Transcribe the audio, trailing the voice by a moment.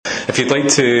If you'd like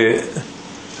to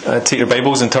take your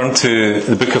Bibles and turn to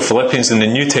the book of Philippians in the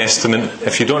New Testament.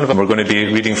 If you don't have it, we're going to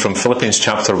be reading from Philippians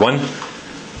chapter 1.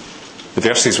 The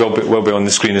verses will be on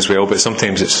the screen as well, but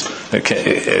sometimes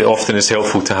it often is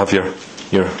helpful to have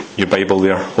your Bible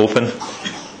there open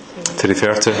to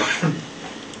refer to.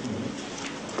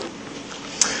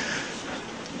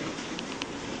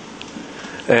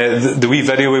 The wee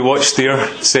video we watched there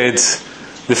said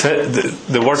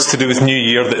the words to do with New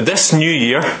Year, that this New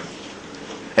Year,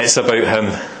 it's about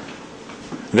Him.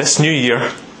 This New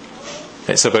Year,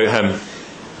 it's about Him.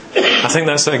 I think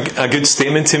that's a good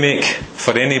statement to make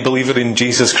for any believer in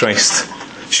Jesus Christ.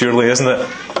 Surely, isn't it?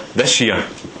 This year,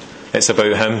 it's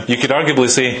about Him. You could arguably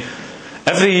say,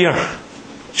 every year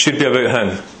should be about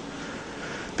Him.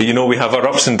 But you know, we have our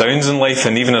ups and downs in life,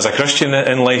 and even as a Christian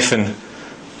in life, and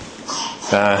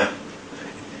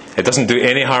it doesn't do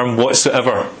any harm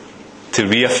whatsoever to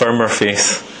reaffirm our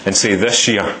faith and say, this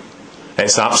year,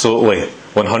 it's absolutely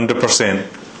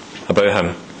 100% about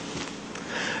Him.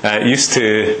 I used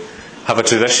to have a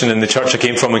tradition in the church I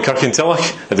came from in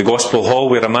Kirkintilloch, at the Gospel Hall,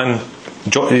 where a man,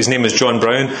 his name is John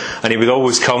Brown, and he would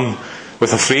always come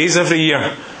with a phrase every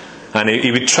year, and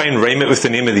he would try and rhyme it with the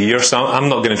name of the year. So I'm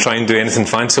not going to try and do anything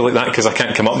fancy like that, because I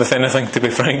can't come up with anything, to be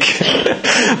frank.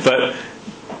 But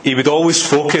he would always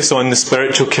focus on the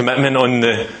spiritual commitment on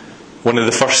one of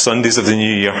the first Sundays of the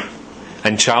new year,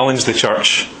 and challenge the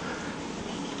church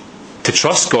to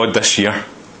trust God this year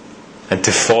and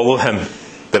to follow Him,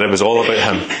 that it was all about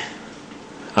Him.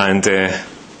 And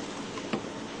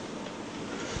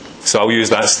so I'll use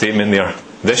that statement there.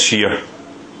 This year,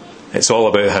 it's all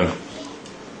about Him.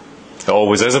 It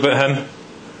always is about Him,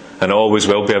 and it always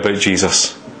will be about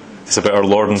Jesus. It's about our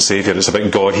Lord and Saviour. It's about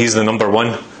God. He's the number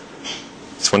one.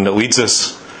 It's the one that leads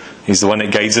us. He's the one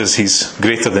that guides us. He's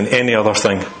greater than any other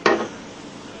thing.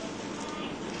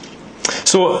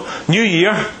 So, New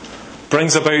Year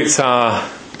brings about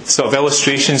sort of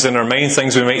illustrations in our mind,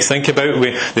 things we might think about.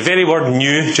 The very word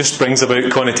new just brings about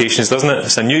connotations, doesn't it?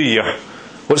 It's a new year.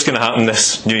 What's going to happen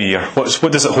this new year?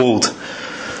 What does it hold?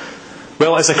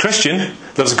 Well, as a Christian,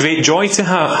 there's great joy to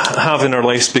have in our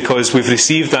lives, because we've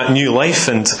received that new life,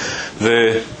 and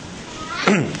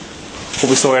what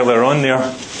we saw earlier on there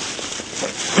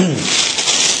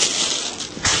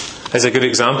is a good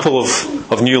example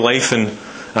of new life. And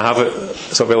I have a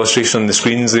sort of illustration on the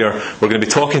screens there. We're going to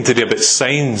be talking today about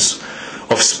signs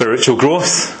of spiritual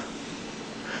growth.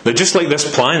 That just like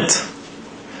this plant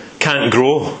can't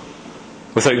grow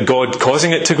without God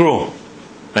causing it to grow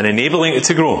and enabling it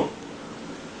to grow,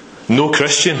 no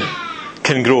Christian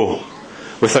can grow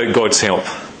without God's help.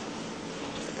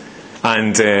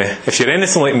 And if you're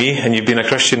anything like me, and you've been a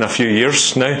Christian a few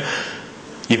years now,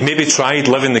 you've maybe tried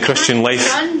living the Christian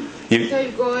life.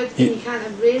 Without God, and you can't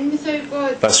have rain without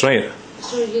God. That's right.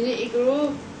 So you need to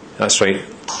grow. That's right.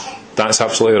 That's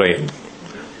absolutely right.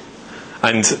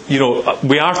 And, you know,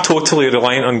 we are totally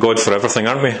reliant on God for everything,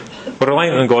 aren't we? We're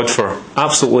reliant on God for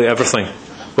absolutely everything.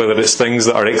 Whether it's things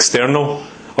that are external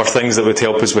or things that would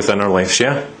help us within our lives.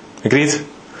 Yeah? Agreed?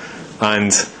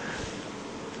 And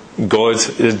God,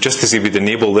 just as He would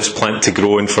enable this plant to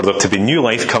grow and for there to be new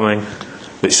life coming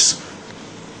that's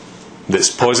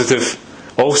positive,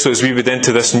 also as we would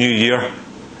enter this new year,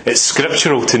 it's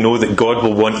scriptural to know that God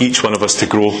will want each one of us to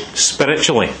grow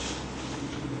spiritually.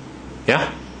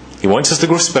 Yeah? He wants us to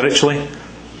grow spiritually.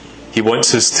 He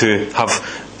wants us to have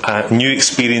a new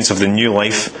experience of the new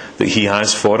life that He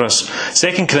has for us.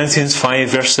 2 Corinthians 5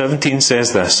 verse 17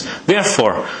 says this: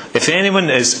 Therefore, if anyone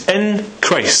is in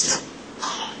Christ,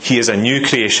 he is a new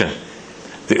creation.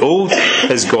 The old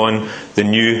is gone, the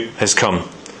new has come.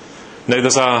 Now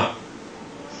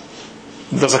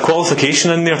there's a qualification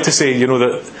in there to say, you know,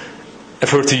 that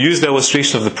if we were to use the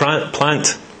illustration of the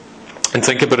plant and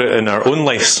think about it in our own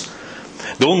lives,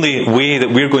 the only way that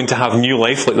we're going to have new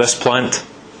life like this plant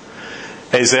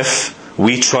is if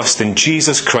we trust in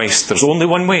Jesus Christ. There's only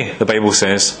one way, the Bible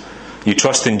says. You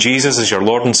trust in Jesus as your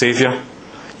Lord and Saviour.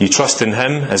 You trust in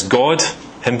Him as God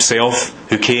Himself,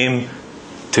 who came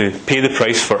to pay the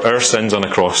price for our sins on a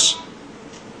cross.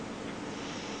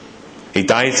 He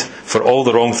died for all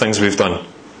the wrong things we've done.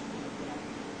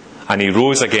 And He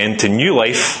rose again to new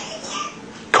life,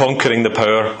 conquering the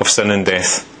power of sin and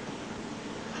death.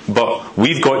 But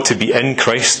we've got to be in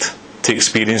Christ to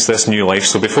experience this new life.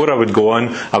 So before I would go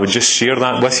on, I would just share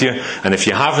that with you. And if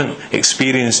you haven't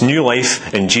experienced new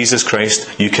life in Jesus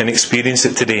Christ, you can experience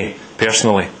it today,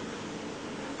 personally,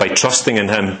 by trusting in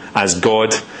Him as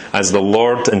God, as the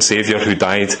Lord and Saviour who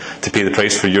died to pay the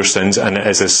price for your sins. And it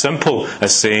is as simple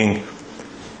as saying,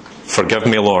 forgive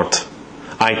me, Lord.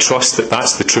 I trust that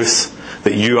that's the truth.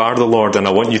 that you are the Lord, and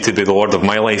I want you to be the Lord of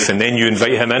my life. And then you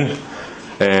invite him in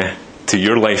to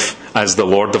your life as the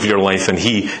Lord of your life, and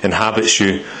he inhabits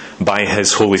you by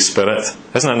his Holy Spirit.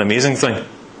 Isn't that an amazing thing?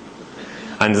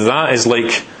 And that is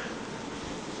like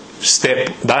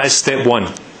step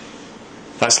one.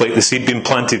 That's like the seed being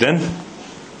planted in,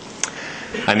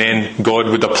 and then God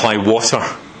would apply water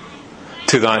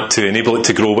to that to enable it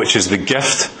to grow, which is the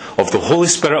gift of the Holy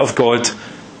Spirit of God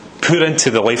put into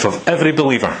the life of every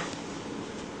believer.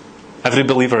 Every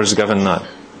believer is given that.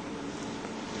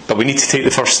 But we need to take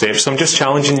the first step. So I'm just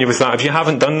challenging you with that. If you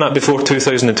haven't done that before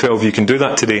 2012, you can do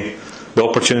that today. The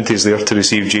opportunity is there to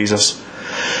receive Jesus.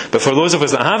 But for those of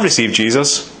us that have received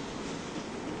Jesus,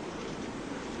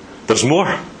 there's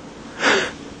more.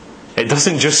 It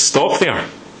doesn't just stop there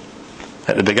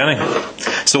at the beginning.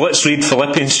 So let's read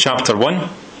Philippians chapter 1,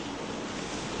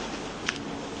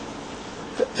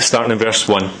 starting in verse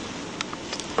 1.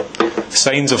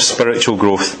 Signs of spiritual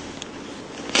growth.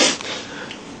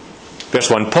 Verse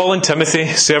 1. Paul and Timothy,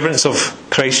 servants of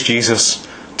Christ Jesus,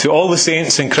 to all the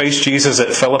saints in Christ Jesus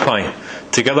at Philippi,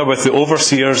 together with the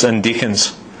overseers and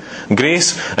deacons,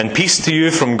 grace and peace to you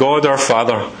from God our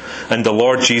Father and the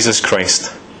Lord Jesus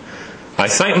Christ. I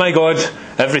thank my God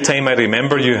every time I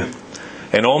remember you.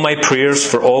 In all my prayers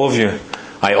for all of you,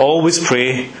 I always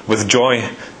pray with joy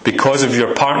because of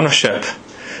your partnership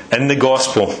in the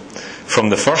gospel from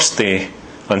the first day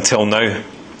until now.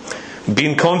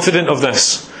 Being confident of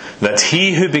this, that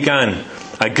he who began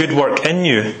a good work in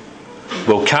you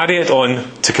will carry it on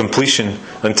to completion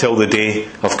until the day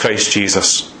of Christ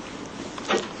Jesus.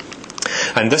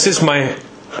 And it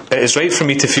is right for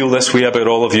me to feel this way about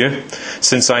all of you,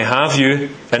 since I have you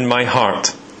in my heart.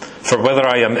 For whether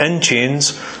I am in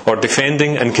chains or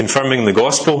defending and confirming the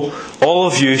gospel, all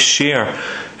of you share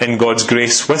in God's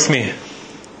grace with me.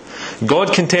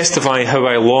 God can testify how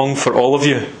I long for all of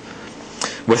you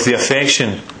with the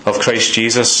affection of Christ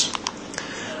Jesus.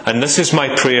 And this is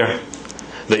my prayer,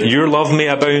 that your love may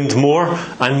abound more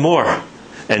and more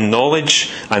in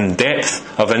knowledge and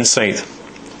depth of insight,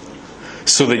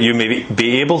 so that you may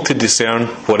be able to discern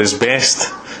what is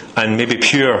best and may be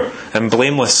pure and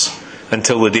blameless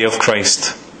until the day of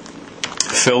Christ,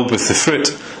 filled with the fruit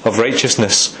of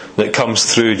righteousness that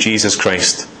comes through Jesus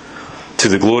Christ, to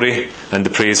the glory and the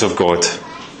praise of God.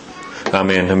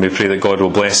 Amen. And we pray that God will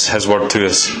bless his word to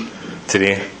us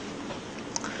today.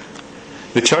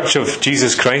 The Church of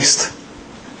Jesus Christ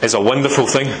is a wonderful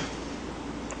thing.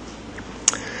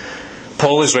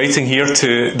 Paul is writing here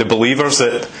to the believers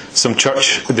at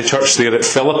the church there at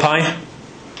Philippi,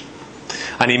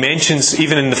 and he mentions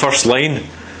even in the first line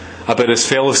about his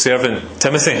fellow servant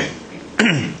Timothy.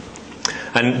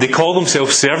 And they call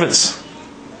themselves servants.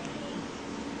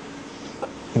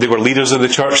 They were leaders of the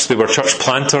church, they were church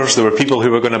planters, they were people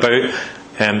who were going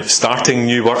about starting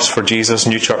new works for Jesus,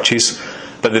 new churches,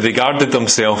 but they regarded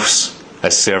themselves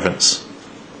as servants.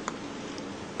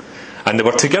 And they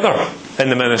were together in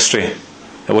the ministry.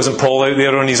 It wasn't Paul out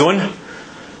there on his own.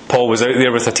 Paul was out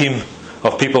there with a team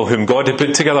of people whom God had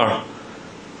put together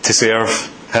to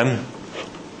serve him.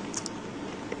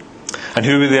 And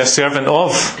who were they a servant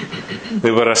of?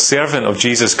 They were a servant of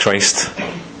Jesus Christ.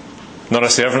 Not a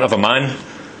servant of a man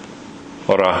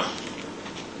or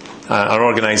an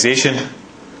organisation,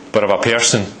 but of a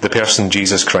person, the person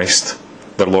Jesus Christ,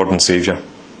 their Lord and Saviour.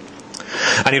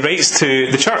 And he writes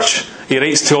to the church. He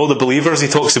writes to all the believers. He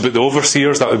talks about the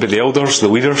overseers, that would be the elders, the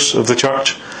leaders of the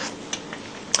church,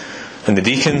 and the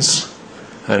deacons,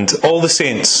 and all the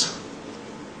saints.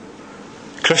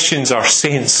 Christians are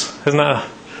saints. Isn't that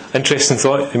an interesting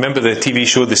thought? Remember the TV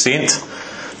show The Saint?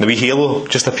 The wee halo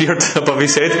just appeared above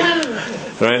his head.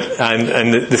 Right?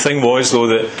 And the thing was, though,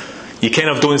 that you kind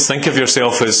of don't think of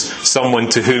yourself as someone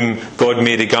to whom God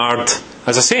may regard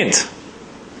as a saint.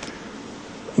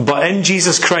 But in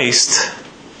Jesus Christ,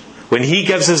 when he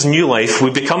gives us new life, we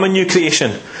become a new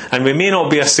creation. And we may not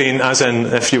be a saint, as in,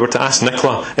 if you were to ask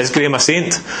Nicola, is Graham a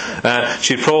saint?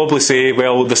 She'd probably say,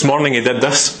 well, this morning he did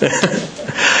this.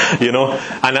 You know.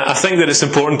 And I think that it's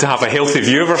important to have a healthy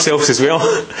view of ourselves as well,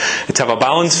 to have a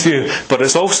balanced view. But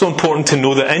it's also important to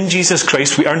know that in Jesus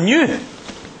Christ we are new.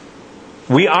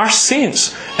 We are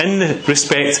saints in the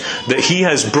respect that he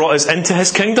has brought us into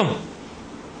his kingdom.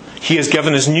 He has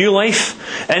given us new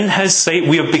life. In his sight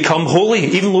we have become holy,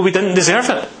 even though we didn't deserve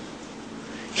it.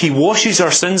 He washes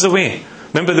our sins away.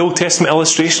 Remember the Old Testament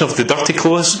illustration of the dirty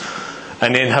clothes,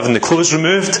 and then having the clothes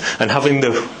removed and having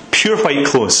the pure white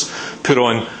clothes put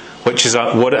on, which is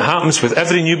what it happens with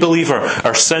every new believer.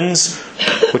 Our sins,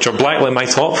 which are black like my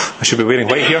top, I should be wearing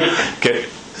white here, get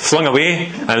flung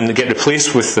away and get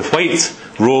replaced with the white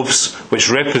robes, which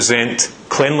represent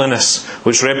cleanliness,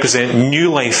 which represent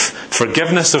new life,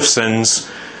 forgiveness of sins,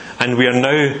 and we are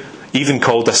now even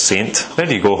called a saint.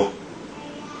 There you go.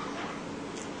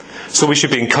 So we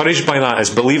should be encouraged by that as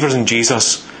believers in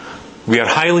Jesus. We are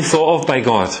highly thought of by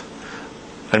God,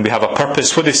 and we have a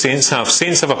purpose. What do saints have?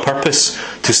 Saints have a purpose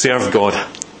to serve God,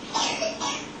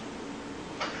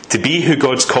 to be who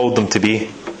God's called them to be.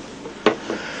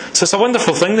 So it's a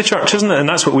wonderful thing, the church, isn't it? And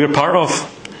that's what we're part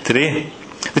of today.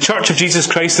 The Church of Jesus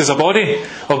Christ is a body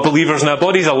of believers, and a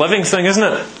body is a living thing, isn't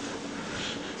it?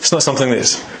 It's not something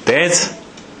that's dead.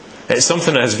 It's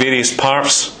something that has various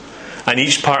parts, and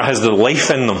each part has the life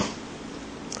in them.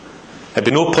 There'd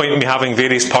be no point in me having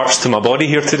various parts to my body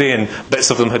here today and bits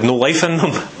of them had no life in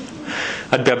them.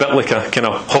 I'd be a bit like a kind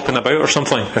of hopping about or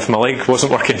something if my leg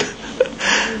wasn't working.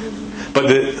 But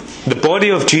the body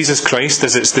of Jesus Christ,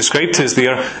 as it's described to us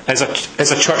there,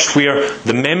 is a church where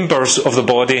the members of the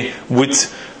body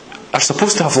are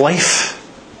supposed to have life.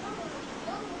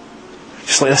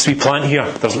 Just like this wee plant here.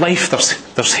 There's life,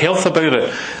 there's health about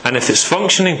it. And if it's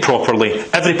functioning properly,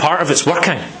 every part of it's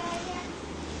working.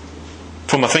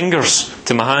 From my fingers,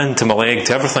 to my hand, to my leg,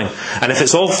 to everything. And if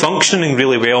it's all functioning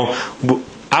really well,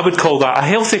 I would call that a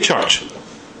healthy church.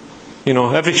 You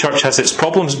know, every church has its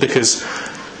problems because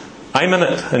I'm in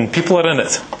it, and people are in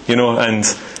it. You know, and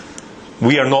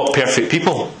we are not perfect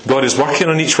people. God is working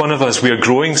on each one of us. We are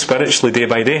growing spiritually day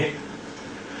by day.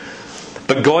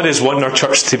 But God is wanting our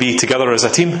church to be together as a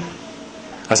team,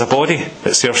 as a body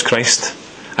that serves Christ.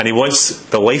 And He wants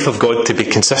the life of God to be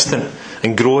consistent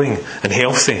and growing and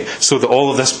healthy, so that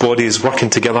all of this body is working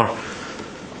together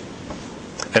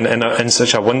in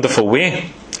such a wonderful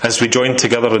way as we join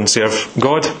together and serve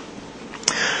God.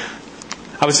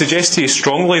 I would suggest to you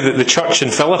strongly that the church in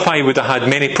Philippi would have had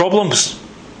many problems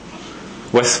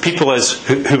with people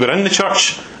who were in the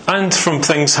church, and from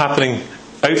things happening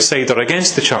outside or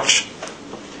against the church.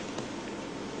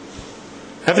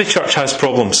 Every church has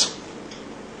problems.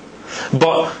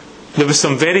 But there was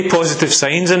some very positive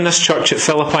signs in this church at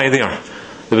Philippi there.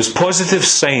 There was positive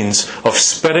signs of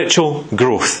spiritual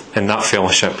growth in that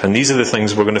fellowship. And these are the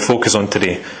things we're going to focus on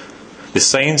today. The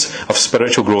signs of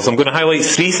spiritual growth. I'm going to highlight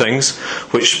 3 things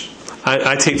which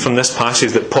I take from this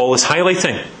passage that Paul is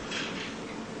highlighting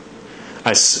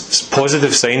as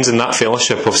positive signs in that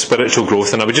fellowship of spiritual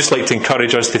growth. And I would just like to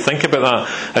encourage us to think about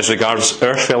that as regards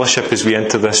our fellowship as we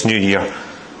enter this new year.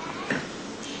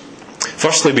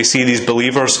 Firstly, we see these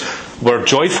believers were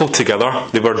joyful together.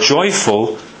 They were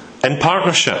joyful in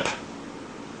partnership.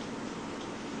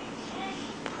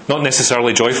 Not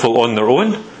necessarily joyful on their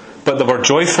own, but they were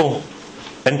joyful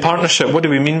in partnership. What do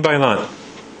we mean by that?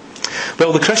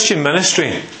 Well, the Christian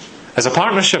ministry is a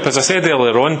partnership. As I said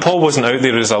earlier on, Paul wasn't out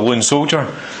there as a lone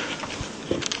soldier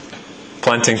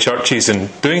planting churches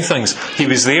and doing things. He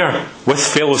was there with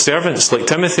fellow servants like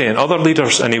Timothy and other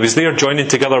leaders, and he was there joining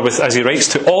together with, as he writes,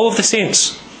 to all of the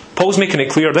saints. Paul's making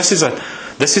it clear this is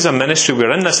a ministry.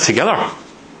 We're in this together.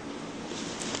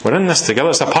 We're in this together.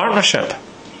 It's a partnership.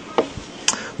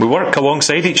 We work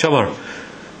alongside each other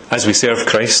as we serve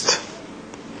Christ.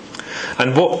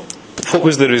 And what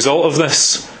was the result of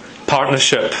this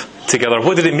partnership together?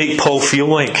 What did it make Paul feel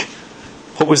like?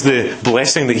 What was the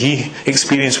blessing that he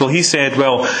experienced? Well, he said,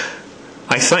 well,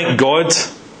 I thank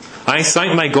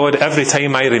my God every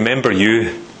time I remember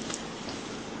you.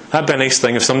 That'd be a nice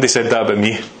thing if somebody said that about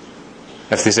me.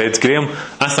 If they said, Graham,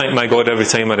 I thank my God every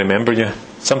time I remember you.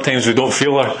 Sometimes we don't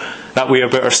feel that way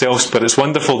about ourselves, but it's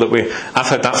wonderful that I've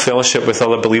had that fellowship with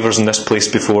other believers in this place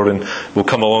before, and we'll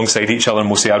come alongside each other and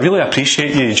we'll say, I really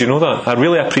appreciate you. Do you know that? I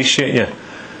really appreciate you.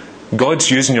 God's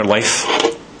using your life.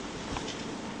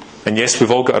 And yes, we've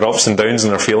all got our ups and downs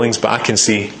and our feelings, but I can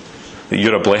see that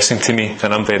you're a blessing to me,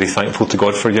 and I'm very thankful to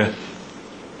God for you.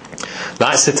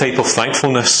 That's the type of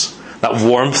thankfulness, that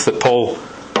warmth that Paul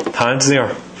has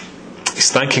there. He's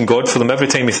thanking God for them every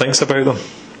time he thinks about them.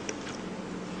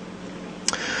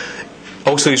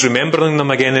 Also, he's remembering them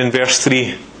again in verse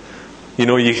 3. You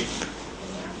know,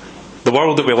 the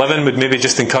world that we live in would maybe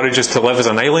just encourage us to live as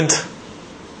an island.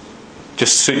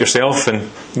 Just suit yourself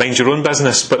and mind your own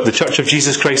business. But the Church of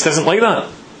Jesus Christ isn't like that.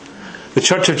 The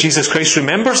Church of Jesus Christ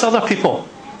remembers other people.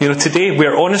 You know, today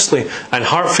we're honestly and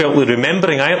heartfeltly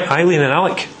remembering Eileen and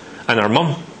Alec and our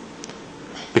mum.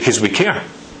 Because we care.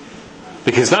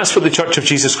 Because that's what the Church of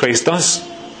Jesus Christ does.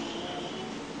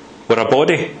 We're a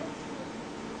body.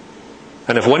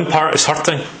 And if one part is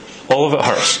hurting, all of it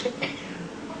hurts.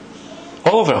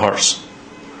 All of it hurts.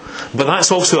 But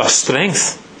that's also a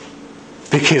strength.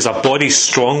 Because a body's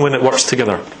strong when it works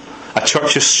together. A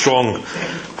church is strong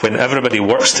when everybody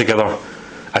works together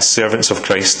as servants of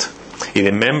Christ. He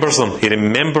remembers them. He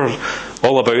remembers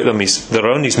all about them.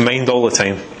 They're on his mind all the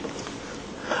time.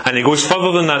 And he goes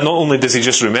further than that. Not only does he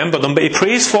just remember them, but he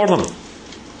prays for them.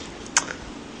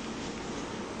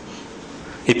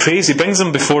 He prays, he brings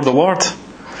them before the Lord.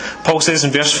 Paul says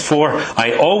in verse 4,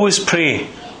 I always pray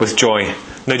with joy.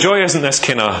 Now joy isn't this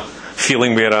kind of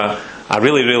feeling where I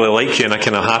really, really like you in a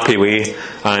kind of happy way,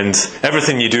 and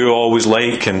everything you do I always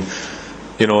like, and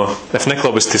you know, if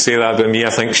Nicola was to say that about me,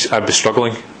 I think I'd be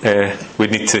struggling.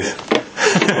 We'd need to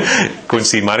go and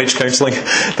see marriage counselling.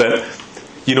 But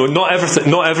you know, not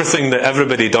everything that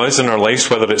everybody does in our lives,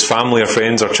 whether it's family or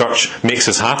friends or church, makes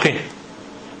us happy.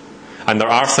 And there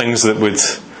are things that would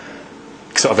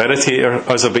sort of irritate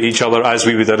us about each other as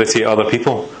we would irritate other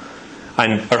people.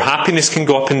 And our happiness can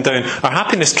go up and down. Our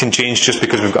happiness can change just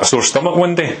because we've got a sore stomach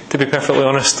one day, to be perfectly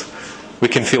honest. We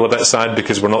can feel a bit sad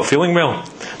because we're not feeling well.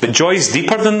 But joy is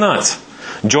deeper than that.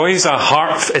 Joy is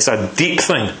a deep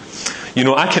thing. You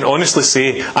know, I can honestly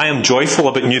say I am joyful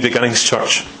about New Beginnings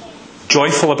Church.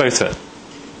 Joyful about it.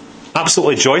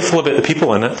 Absolutely joyful about the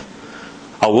people in it.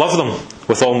 I love them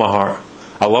with all my heart.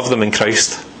 I love them in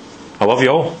Christ. I love you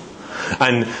all.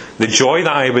 And the joy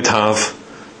that I would have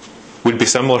would be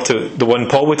similar to the one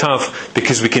Paul would have,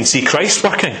 because we can see Christ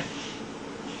working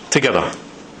together.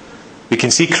 We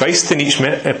can see Christ in each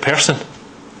person.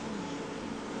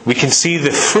 We can see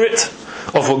the fruit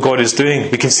of what God is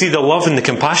doing. We can see the love and the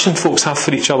compassion folks have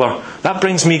for each other. That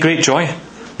brings me great joy,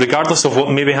 regardless of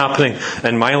what may be happening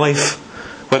in my life,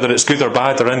 whether it's good or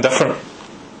bad or indifferent.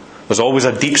 There's always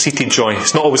a deep-seated joy.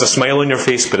 It's not always a smile on your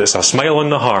face, but it's a smile on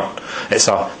the heart. It's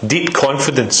a deep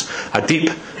confidence, a deep,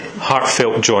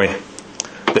 heartfelt joy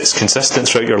that's consistent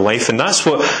throughout your life. And that's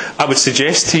what I would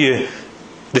suggest to you.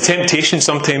 The temptation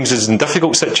sometimes is in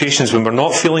difficult situations when we're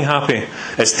not feeling happy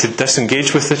is to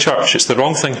disengage with the church. It's the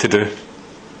wrong thing to do.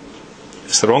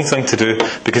 It's the wrong thing to do,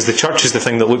 because the church is the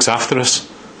thing that looks after us.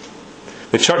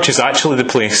 The church is actually the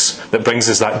place that brings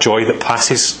us that joy that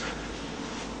passes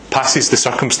the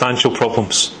circumstantial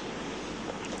problems.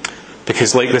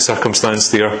 Because like the circumstance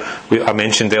there I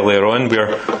mentioned earlier on,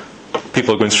 where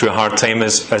people are going through a hard time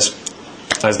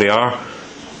as they are,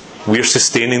 we're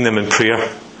sustaining them in prayer.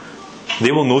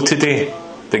 They will know today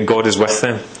that God is with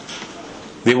them.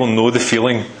 They will know the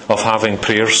feeling of having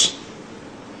prayers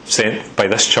sent by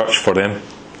this church for them.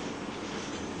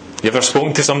 You ever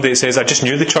spoken to somebody that says, I just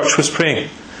knew the church was praying.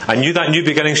 I knew that New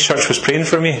Beginnings Church was praying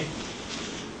for me.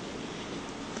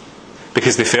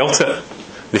 Because they felt it.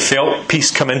 They felt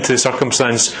peace come into the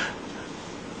circumstance.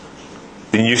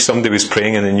 They knew somebody was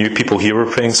praying, and they knew people here were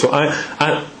praying. So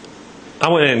I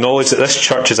want to acknowledge that this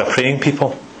church is a praying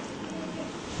people.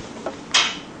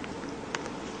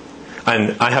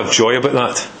 And I have joy about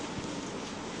that.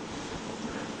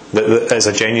 That it's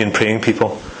a genuine praying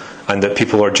people. And that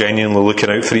people are genuinely looking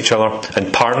out for each other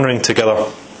and partnering together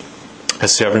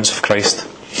as servants of Christ.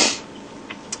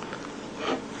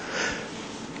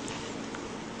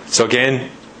 So again,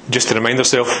 just to remind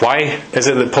ourselves, why is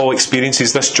it that Paul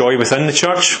experiences this joy within the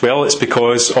church? Well, it's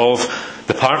because of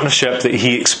the partnership that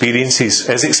he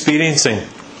is experiencing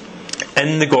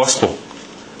in the gospel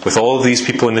with all of these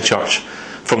people in the church,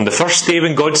 from the first day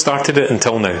when God started it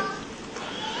until now.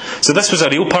 So this was a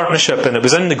real partnership, and it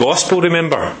was in the gospel,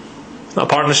 remember. It's not a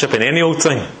partnership in any old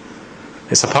thing.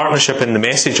 It's a partnership in the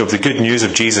message of the good news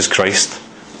of Jesus Christ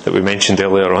that we mentioned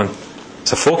earlier on.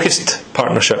 It's a focused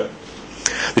partnership.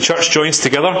 The church joins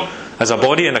together as a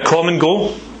body in a common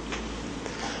goal,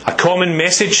 a common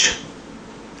message.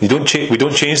 We don't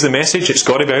change the message. It's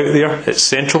got to be out there. It's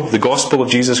central. The gospel of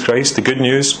Jesus Christ, the good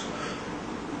news.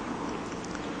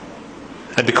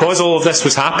 And because all of this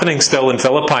was happening still in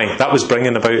Philippi, that was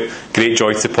bringing about great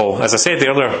joy to Paul. As I said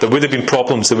earlier, there would have been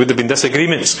problems, there would have been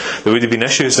disagreements, there would have been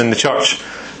issues in the church,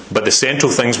 but the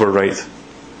central things were right.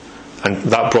 And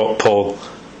that brought Paul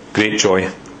great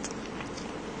joy.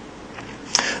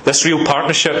 This real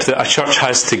partnership that a church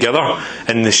has together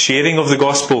in the sharing of the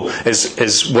gospel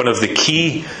is one of the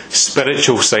key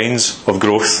spiritual signs of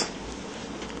growth.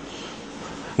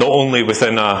 Not only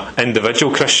within an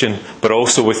individual Christian, but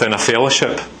also within a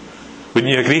fellowship.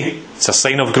 Wouldn't you agree? It's a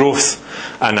sign of growth,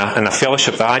 and a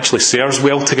fellowship that actually serves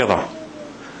well together.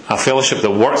 A fellowship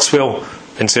that works well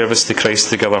in service to Christ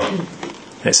together.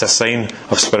 It's a sign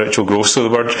of spiritual growth. So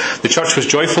the church was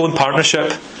joyful in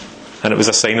partnership, and it was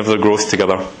a sign of their growth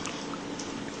together.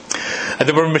 And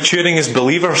they were maturing as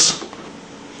believers.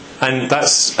 And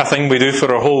that's a thing we do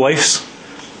for our whole lives.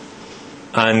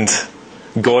 And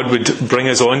God would bring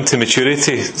us on to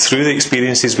maturity through the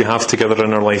experiences we have together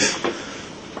in our life.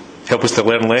 Help us to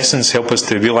learn lessons. Help us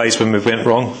to realise when we went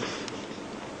wrong.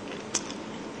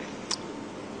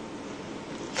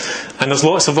 And there's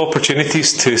lots of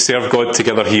opportunities to serve God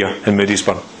together here in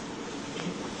Moodiesburn.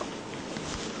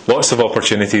 Lots of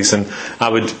opportunities, and I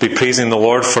would be praising the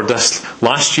Lord for this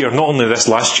last year, not only this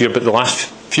last year, but the last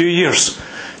few years,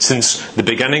 since the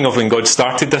beginning of when God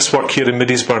started this work here in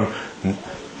Moodiesburn.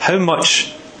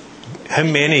 How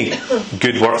many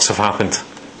good works have happened?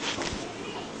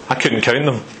 I couldn't count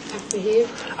them.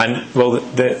 And, well,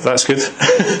 that's good.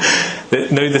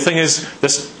 Now, the thing is,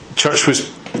 this church was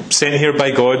sent here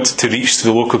by God to reach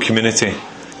the local community,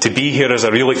 to be here as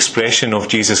a real expression of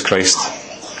Jesus Christ.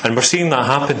 And we're seeing that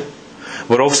happen.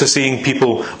 We're also seeing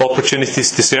people,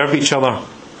 opportunities to serve each other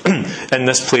in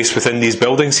this place, within these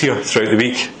buildings here throughout the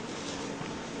week.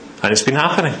 And it's been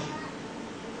happening.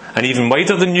 And even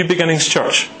wider than New Beginnings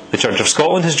Church, the Church of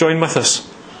Scotland has joined with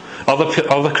us.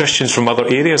 Other Christians from other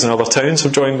areas and other towns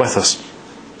have joined with us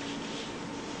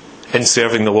in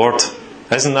serving the Lord.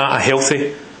 Isn't that a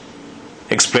healthy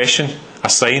expression, a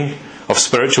sign of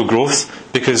spiritual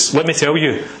growth? Because let me tell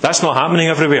you, that's not happening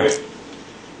everywhere.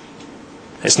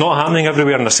 It's not happening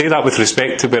everywhere, and I say that with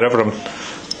respect to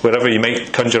wherever you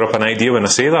might conjure up an idea when I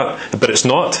say that, but it's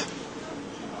not.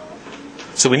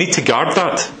 So we need to guard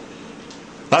that.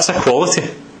 That's a quality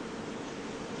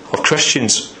of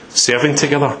Christians serving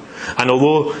together. And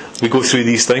although we go through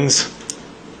these things,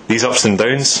 these ups and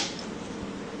downs,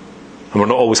 and we're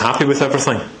not always happy with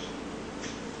everything,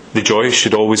 the joy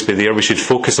should always be there. We should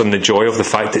focus on the joy of the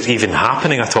fact it's even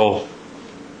happening at all.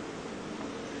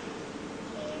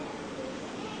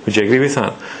 Would you agree with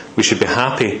that? We should be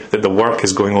happy that the work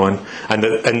is going on, and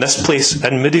that in this place,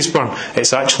 in Moodiesburn,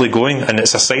 it's actually going, and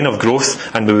it's a sign of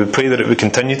growth, and we would pray that it would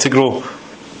continue to grow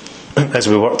as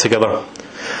we work together.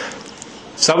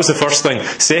 So that was the first thing.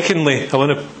 Secondly, I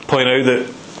want to point out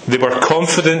that they were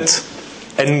confident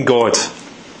in God.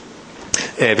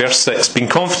 Verse 6, being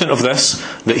confident of this,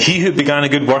 that he who began a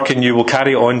good work in you will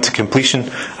carry it on to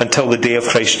completion until the day of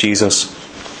Christ Jesus.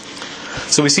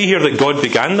 So we see here that God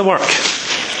began the work.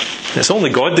 It's only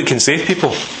God that can save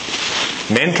people.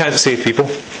 Men can't save people.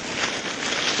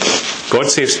 God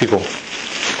saves people.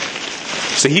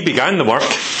 So he began the work.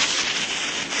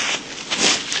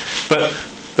 But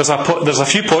there's a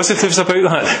few positives about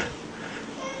that.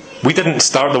 We didn't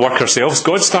start the work ourselves.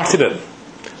 God started it.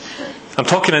 I'm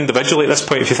talking individually at this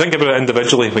point. If you think about it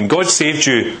individually, when God saved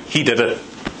you, he did it.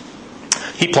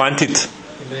 He planted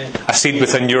a seed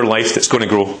within your life that's going to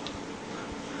grow.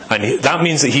 And that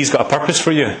means that he's got a purpose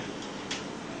for you.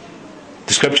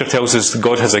 The scripture tells us that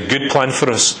God has a good plan for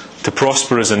us, to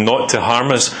prosper us and not to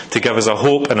harm us, to give us a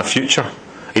hope and a future.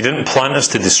 He didn't plant us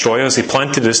to destroy us, he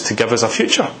planted us to give us a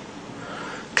future.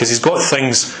 Because he's got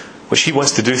things which he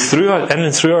wants to do in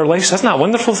and through our lives. Isn't that a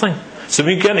wonderful thing? So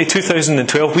when we get into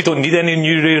 2012, we don't need any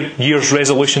New Year's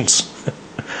resolutions.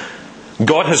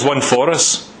 God has one for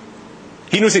us.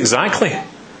 He knows exactly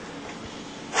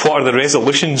what are the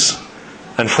resolutions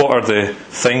and what are the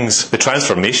things, the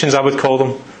transformations I would call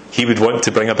them, he would want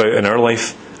to bring about in our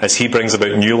life as he brings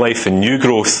about new life and new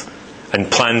growth and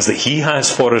plans that he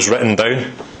has for us written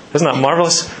down. Isn't that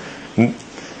marvellous?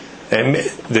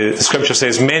 The scripture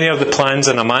says, many are the plans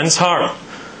in a man's heart,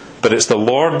 but it's the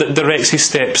Lord that directs his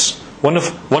steps. One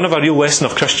of a real lesson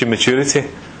of Christian maturity,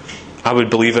 I would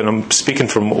believe, and I'm speaking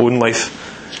from my own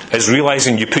life, is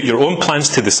realising you put your own plans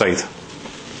to the side,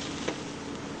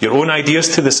 your own ideas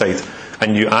to the side,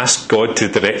 and you ask God to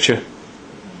direct you.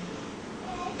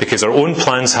 Because our own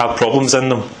plans have problems in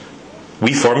them.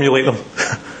 We formulate them.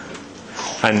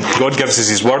 And God gives us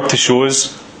his word to show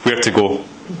us where to go.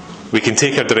 We can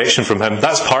take our direction from him.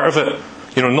 That's part of it.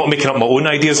 You know, not making up my own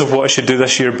ideas of what I should do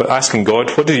this year, but asking God,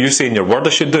 what do you say in your word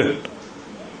I should do?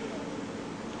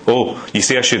 Oh, you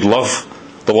say I should love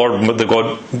the Lord,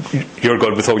 your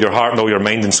God, with all your heart and all your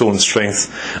mind and soul and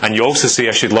strength. And you also say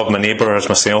I should love my neighbour as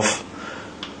myself.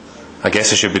 I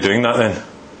guess I should be doing that then.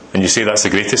 And you say that's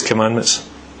the greatest commandments.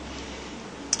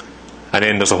 And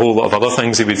then there's a whole lot of other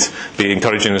things he would be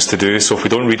encouraging us to do. So if we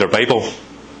don't read our Bible,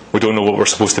 we don't know what we're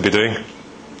supposed to be doing.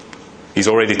 He's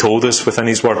already told us within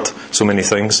his word so many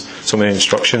things, so many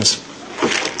instructions.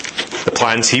 The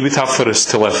plans he would have for us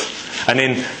to live. And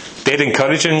then, dead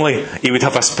encouragingly, he would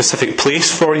have a specific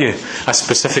place for you, a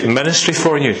specific ministry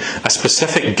for you, a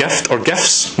specific gift or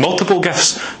gifts, multiple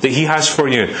gifts that he has for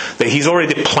you, that he's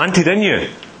already planted in you.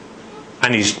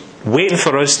 And he's waiting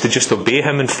for us to just obey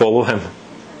him and follow him.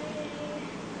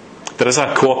 There is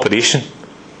a cooperation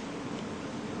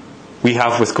we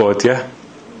have with God, yeah?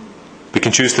 We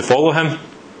can choose to follow him,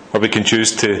 or we can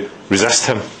choose to resist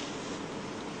him.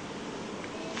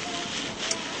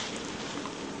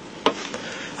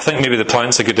 I think maybe the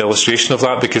plant's a good illustration of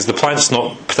that, because the plant's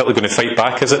not particularly going to fight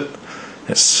back, is it?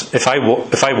 If I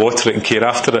water it and care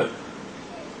after it,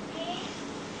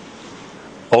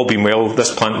 all being well,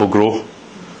 this plant will grow.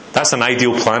 That's an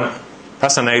ideal plant.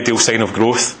 That's an ideal sign of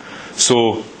growth.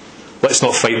 So let's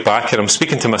not fight back. And I'm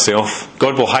speaking to myself.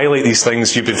 God will highlight these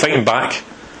things. You've been fighting back.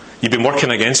 You've been working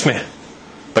against me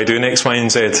by doing X, Y,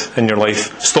 and Z in your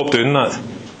life. Stop doing that.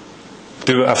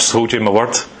 Do what I've told you in my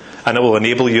word. And it will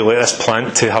enable you, like this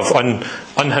plant, to have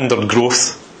unhindered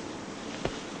growth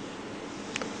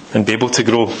and be able to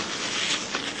grow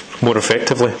more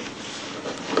effectively.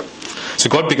 So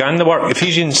God began the work.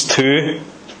 Ephesians 2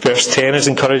 verse 10 is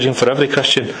encouraging for every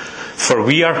Christian. For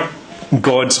we are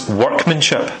God's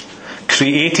workmanship,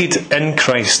 created in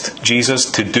Christ Jesus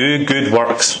to do good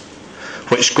works,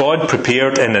 which God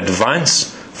prepared in advance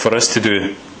for us to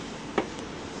do.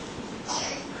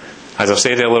 As I've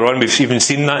said earlier on, we've even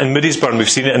seen that in Moodiesburn. We've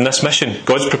seen it in this mission.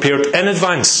 God's prepared in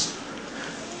advance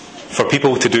for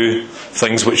people to do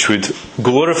things which would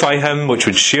glorify Him, which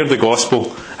would share the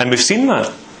gospel. And we've seen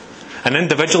that. And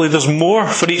individually, there's more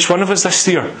for each one of us this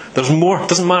year. There's more. It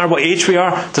doesn't matter what age we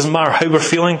are. It doesn't matter how we're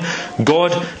feeling.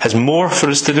 God has more for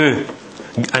us to do.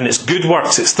 And it's good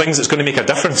works. It's things that's going to make a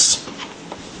difference.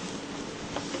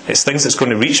 It's things that's going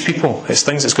to reach people. It's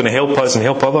things that's going to help us and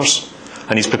help others.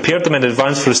 And He's prepared them in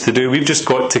advance for us to do. We've just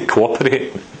got to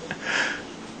cooperate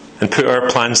and put our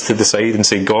plans to the side and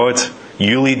say, God,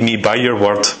 you lead me by your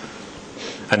word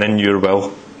and in your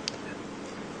will.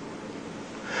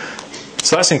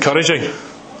 So that's encouraging.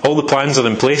 All the plans are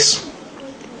in place.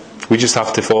 We just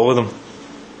have to follow them.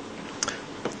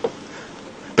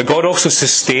 But God also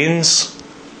sustains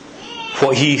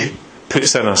what He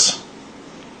puts in us.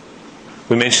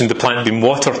 We mentioned the plant being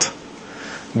watered.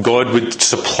 God would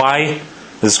supply,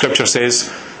 the scripture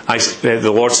says,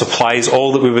 the Lord supplies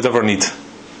all that we would ever need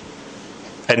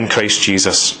in Christ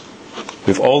Jesus.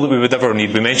 We have all that we would ever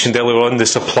need. We mentioned earlier on the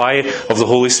supply of the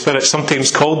Holy Spirit, sometimes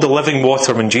called the living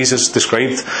water when Jesus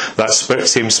described that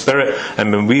same Spirit.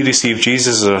 And when we receive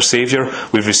Jesus as our Saviour,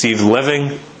 we've received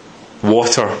living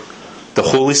water, the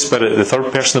Holy Spirit, the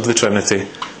third person of the Trinity,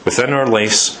 within our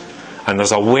lives. And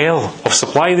there's a well of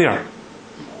supply there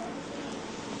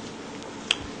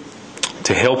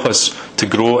to help us to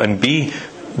grow and be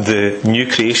the new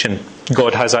creation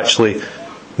God has actually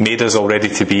made us already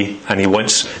to be, and He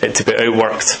wants it to be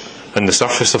outworked on the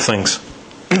surface of things.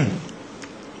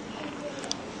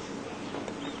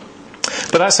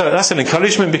 But that's an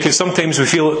encouragement, because sometimes we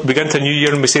get into a new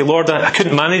year and we say, Lord, I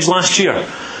couldn't manage last year.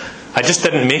 I just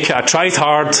didn't make it. I tried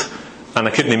hard and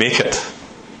I couldn't make it.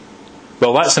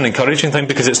 Well, that's an encouraging thing,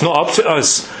 because it's not up to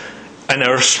us in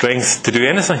our strength to do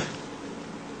anything.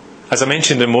 As I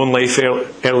mentioned in my own life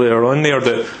earlier on there,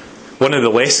 that one of the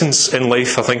lessons in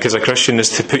life, I think, as a Christian,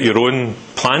 is to put your own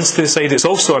plans to the side. It's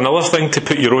also another thing to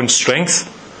put your own strength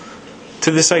to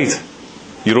the side.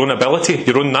 Your own ability.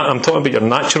 I'm talking about your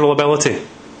natural ability.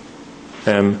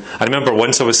 I remember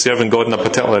once I was serving God in a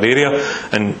particular area,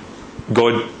 and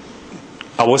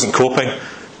I wasn't coping,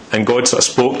 and God sort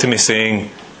of spoke to me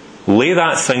saying, lay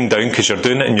that thing down, because you're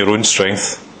doing it in your own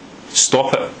strength.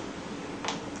 Stop it.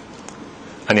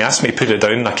 And He asked me to put it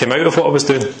down, and I came out of what I was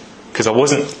doing, because I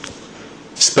wasn't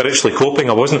spiritually coping.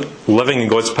 I wasn't living in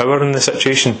God's power in the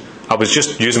situation. I was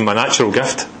just using my natural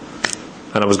gift,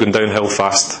 and I was going downhill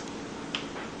fast.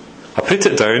 I put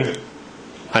it down,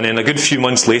 and then a good few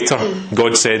months later,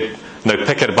 God said, now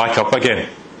pick it back up again.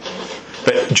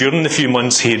 But during the few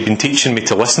months, He had been teaching me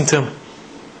to listen to Him,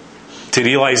 to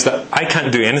realise that I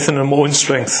can't do anything in my own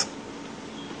strength,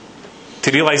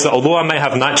 to realise that although I might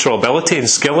have natural ability and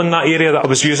skill in that area that I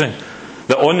was using,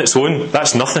 that on its own,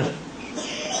 that's nothing.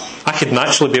 I could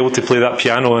naturally be able to play that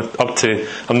piano up to,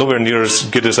 I'm nowhere near as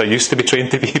good as I used to be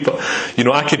trained to be, but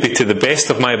I could be to the best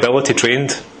of my ability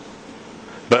trained.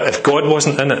 But if God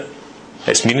wasn't in it,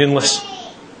 it's meaningless.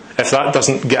 If that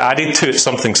doesn't get added to it,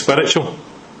 something spiritual,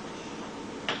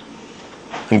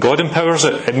 and God empowers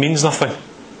it, it means nothing.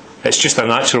 It's just a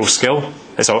natural skill.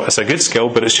 It's a good skill,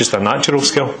 but it's just a natural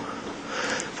skill.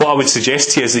 What I would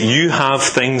suggest to you is that you have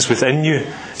things within you,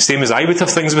 same as I would have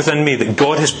things within me, that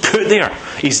God has put there.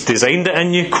 He's designed it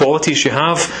in you, qualities you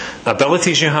have,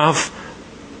 abilities you have,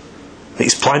 that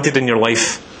He's planted in your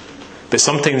life. But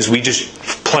sometimes we just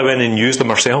plough in and use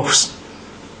them ourselves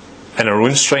in our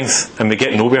own strength, and we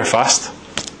get nowhere fast.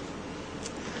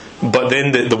 But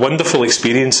then the wonderful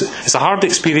experience, it's a hard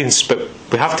experience, but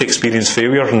we have to experience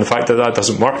failure and the fact that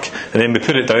doesn't work. And then we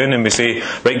put it down and we say,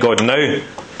 right, God, now,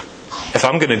 if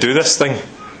I'm going to do this thing,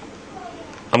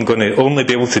 I'm going to only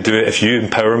be able to do it if you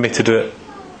empower me to do it.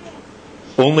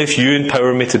 Only if you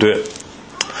empower me to do it.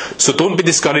 So don't be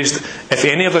discouraged if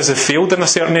any of us have failed in a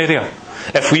certain area.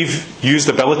 If we've used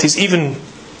abilities, even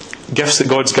gifts that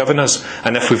God's given us,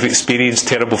 and if we've experienced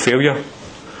terrible failure.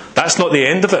 That's not the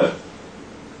end of it.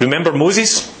 Remember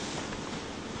Moses?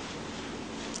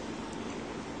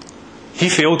 He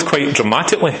failed quite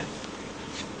dramatically.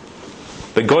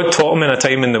 But God taught him in a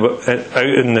time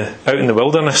out in the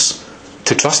wilderness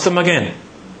to trust him again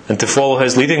and to follow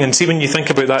his leading. And see, when you think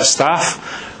about that staff,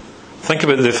 think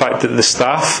about the fact that the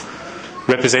staff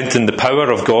representing the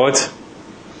power of God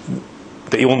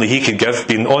that only he could give,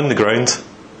 being on the ground,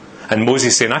 and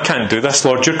Moses saying, I can't do this,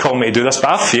 Lord, you're calling me to do this, but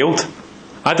I've failed.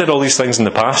 I did all these things in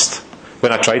the past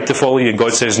when I tried to follow you. And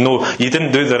God says, no, you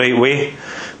didn't do it the right way.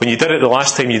 When you did it the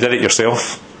last time, you did it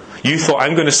yourself. You thought,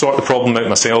 I'm going to sort the problem out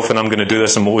myself and I'm going to do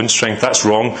this in my own strength. That's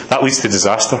wrong. That leads to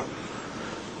disaster.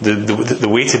 The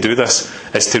way to do this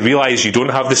is to realise you don't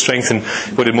have the strength. And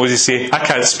what did Moses say? I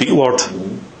can't speak, Lord.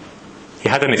 He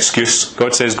had an excuse.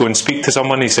 God says, go and speak to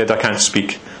someone. He said, I can't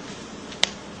speak.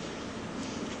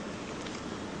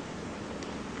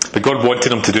 But God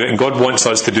wanted him to do it, and God wants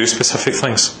us to do specific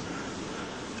things.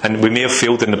 And we may have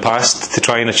failed in the past to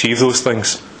try and achieve those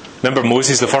things. Remember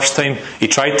Moses, the first time, he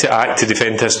tried to act to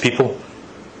defend his people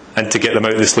and to get them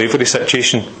out of the slavery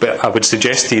situation. But I would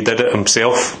suggest he did it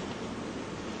himself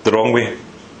the wrong way.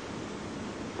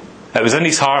 It was in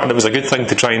his heart and it was a good thing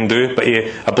to try and do, but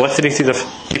he obliterated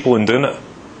the people in doing it.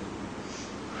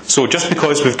 So just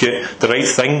because we've got the right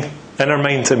thing in our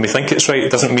mind and we think it's right,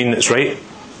 it doesn't mean it's right.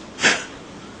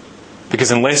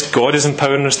 Because unless God is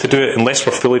empowering us to do it, unless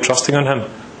we're fully trusting on him,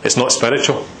 it's not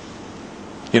spiritual.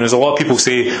 You know, as a lot of people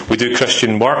say, we do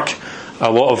Christian work.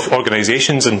 A lot of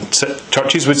organisations and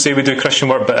churches would say we do Christian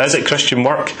work, but is it Christian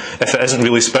work if it isn't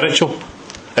really spiritual?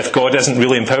 If God isn't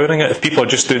really empowering it? If people are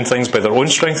just doing things by their own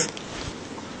strength?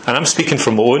 And I'm speaking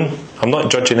from my own. I'm not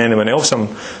judging anyone else.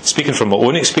 I'm speaking from my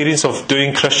own experience of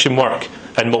doing Christian work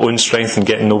in my own strength and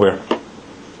getting nowhere.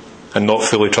 And not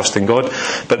fully trusting God.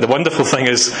 But the wonderful thing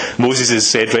is, Moses has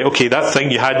said, right, okay, that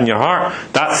thing you had in your heart,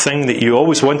 that thing that you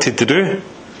always wanted to do,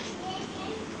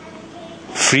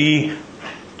 free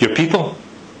your people.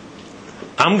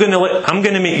 I'm going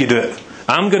to make you do it.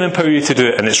 I'm going to empower you to do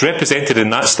it. And it's represented in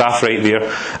that staff right there.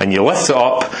 And you lift it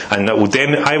up, and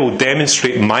I will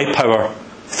demonstrate my power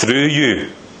through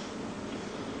you.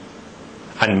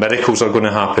 And miracles are going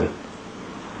to happen.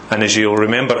 And as you'll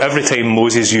remember, every time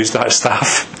Moses used that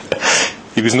staff,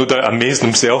 he was no doubt amazed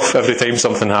himself every time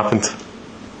something happened.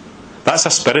 That's a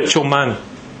spiritual man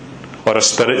or a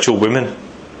spiritual woman.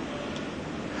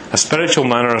 A spiritual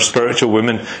man or a spiritual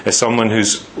woman is someone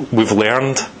we've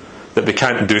learned that we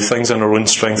can't do things in our own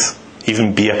strength,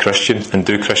 even be a Christian and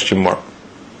do Christian work.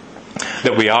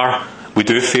 That we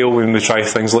do fail when we try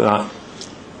things like that.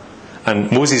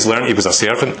 And Moses learned he was a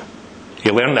servant. He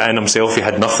learned that in himself he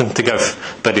had nothing to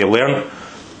give. But he learned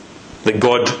that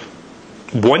God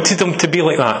wanted him to be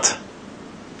like that.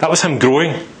 That was him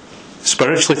growing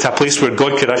spiritually to a place where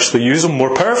God could actually use him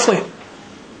more powerfully.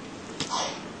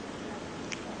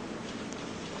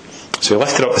 So he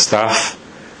lifted up the staff.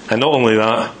 And not only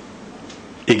that,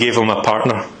 he gave him a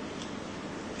partner,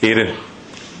 Aaron,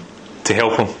 to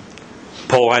help him.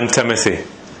 Paul and Timothy,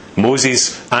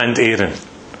 Moses and Aaron.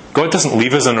 God doesn't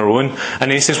leave us on our own.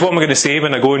 And he says, what am I going to say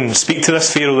when I go and speak to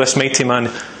this Pharaoh, this mighty man?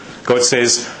 God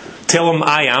says, tell him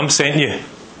I am sent you.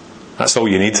 That's all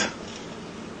you need.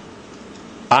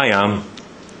 I am.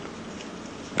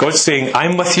 God's saying,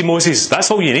 I'm with you, Moses. That's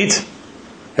all you need.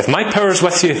 If my power is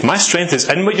with you, if my strength is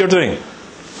in what you're doing,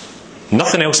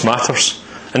 nothing else matters.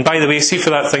 And by the way, see, for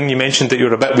that thing you mentioned that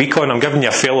you're a bit weak on, I'm giving you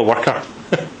a fellow worker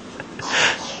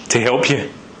to help you.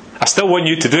 I still want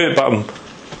you to do it, but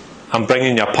I'm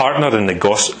bringing you a partner in the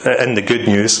good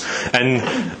news, in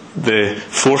the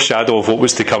foreshadow of what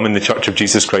was to come in the Church of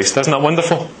Jesus Christ. Isn't that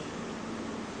wonderful?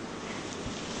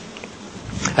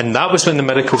 And that was when the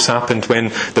miracles happened,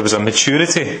 when there was a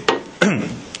maturity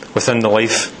within the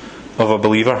life of a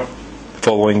believer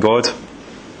following God.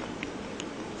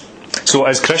 So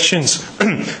as Christians,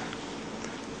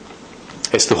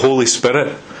 it's the Holy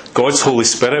Spirit. God's Holy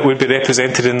Spirit would be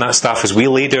represented in that staff as we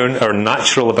lay down our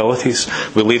natural abilities,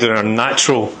 we lay down our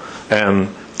natural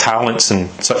talents and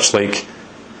such like,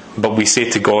 but we say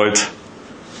to God,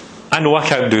 I know I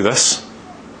can't do this,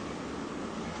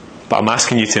 but I'm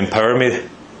asking you to empower me.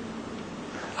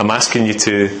 I'm asking you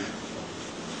to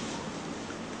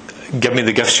give me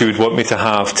the gifts you would want me to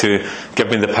have, to give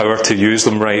me the power to use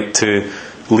them right, to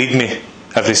lead me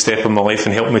every step of my life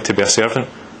and help me to be a servant.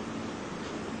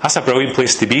 That's a brilliant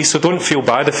place to be. So don't feel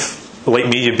bad if, like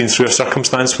me, you've been through a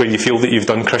circumstance where you feel that you've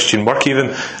done Christian work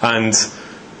even and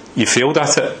you failed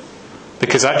at it.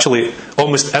 Because actually,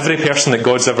 almost every person that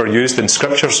God's ever used in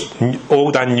Scriptures,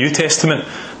 Old and New Testament,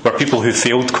 were people who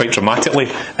failed quite dramatically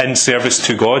in service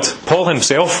to God. Paul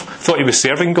himself thought he was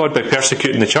serving God by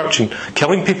persecuting the church and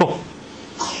killing people.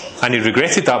 And he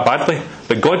regretted that badly.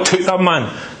 But God took that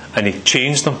man and he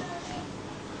changed him.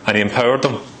 And he empowered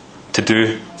him to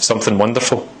do something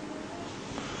wonderful.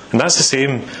 And that's the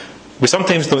same. We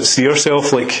sometimes don't see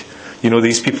ourselves like,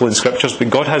 these people in scriptures, but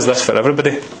God has this for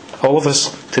everybody, all of us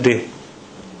today.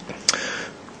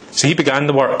 So he began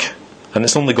the work, and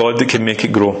it's only God that can make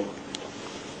it grow.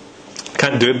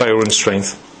 Can't do it by our own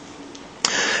strength.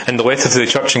 In the letter to the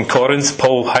church in Corinth,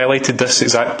 Paul highlighted this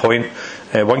exact point.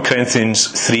 1 Corinthians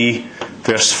 3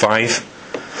 verse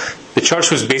 5. The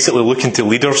church was basically looking to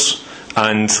leaders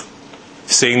and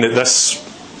saying that this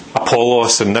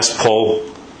Apollos and this Paul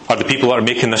are the people that are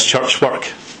making this church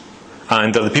work,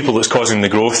 and are the people that's causing the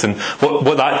growth. And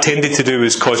what that tended to do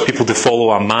is cause people to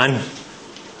follow a man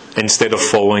instead of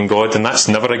following God, and that's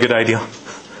never a good idea.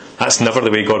 That's never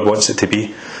the way God wants it to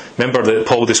be. Remember that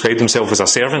Paul described himself as a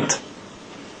servant.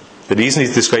 The reason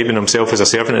he's describing himself as a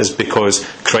servant is because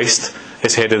Christ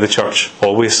is head of the church,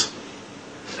 always.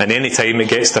 And any time it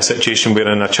gets to a situation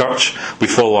where in a church we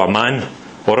follow a man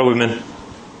or a woman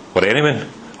or anyone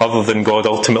other than God,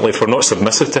 ultimately, if we're not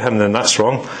submissive to him, then that's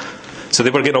wrong. So they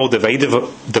were getting all divisive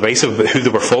about who they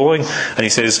were following. And he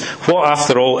says, what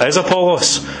after all is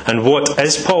Apollos? And what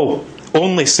is Paul?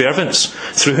 Only servants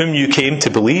through whom you came to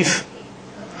believe.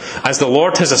 As the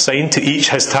Lord has assigned to each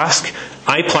his task.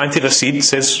 I planted a seed,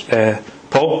 says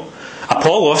Paul.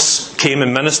 Apollos came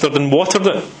and ministered and watered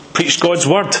it, preached God's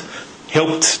word,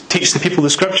 helped teach the people the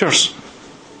scriptures.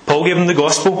 Paul gave them the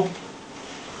gospel.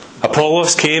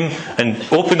 Apollos came and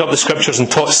opened up the scriptures and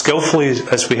taught skillfully,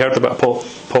 as we heard about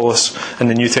Apollos in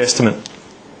the New Testament.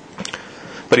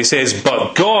 But he says,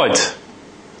 but God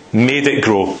made it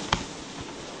grow.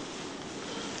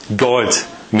 God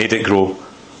made it grow.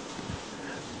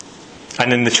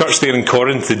 And in the church there in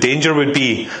Corinth, the danger would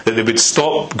be that they would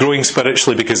stop growing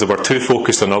spiritually because they were too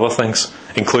focused on other things,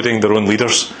 including their own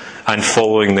leaders, and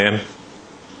following them.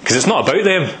 Because it's not about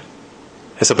them.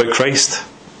 It's about Christ.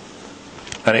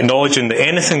 And acknowledging that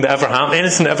anything that ever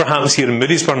happens here in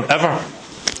Moodiesburn, ever,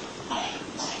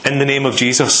 in the name of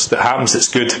Jesus, that happens that's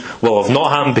good, will have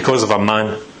not happened because of a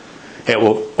man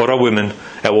or a woman.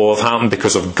 It will have happened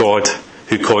because of God,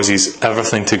 who causes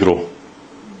everything to grow.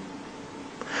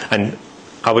 And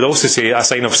I would also say a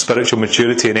sign of spiritual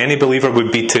maturity in any believer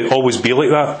would be to always be like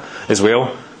that as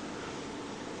well.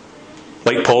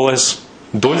 Like Paul is.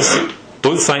 Don't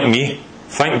thank me,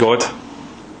 thank God.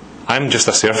 I'm just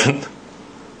a servant.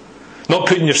 Not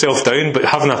putting yourself down, but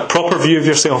having a proper view of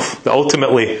yourself, that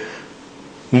ultimately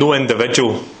no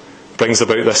individual brings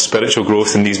about this spiritual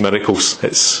growth and these miracles.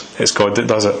 It's God that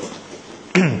does it.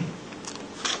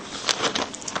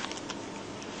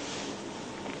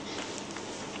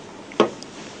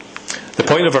 The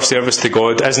point of our service to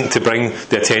God isn't to bring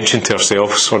the attention to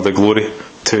ourselves or the glory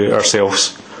to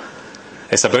ourselves.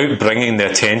 It's about bringing the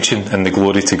attention and the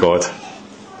glory to God.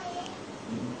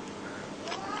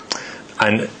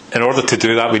 And in order to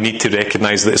do that, we need to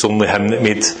recognise that it's only him that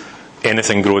made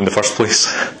anything grow in the first place.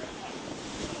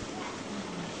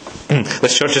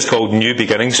 This church is called New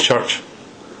Beginnings Church.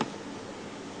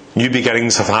 New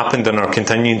beginnings have happened and are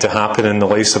continuing to happen in the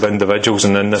lives of individuals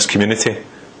and in this community.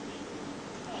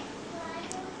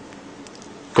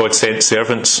 God sent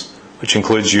servants, which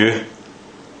includes you,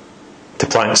 to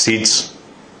plant seeds,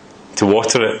 to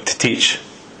water it, to teach,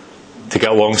 to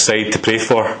get alongside, to pray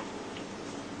for.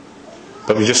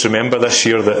 But we just remember this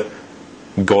year that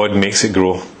God makes it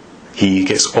grow. He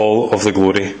gets all of the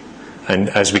glory. And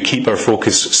as we keep our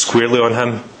focus squarely on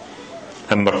him,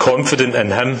 and we're confident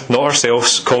in him, not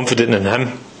ourselves, confident in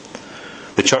him,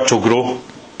 the church will grow.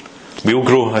 We'll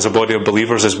grow as a body of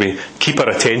believers as we keep our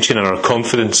attention and our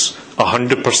confidence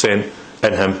 100%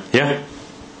 in him. Yeah?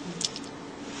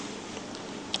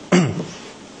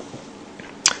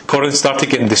 Corinth started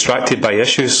getting distracted by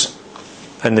issues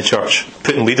in the church,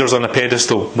 putting leaders on a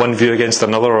pedestal, one view against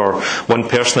another, or one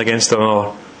person against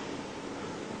another.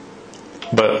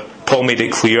 But Paul made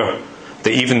it clear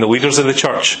that even the leaders of the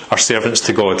church are servants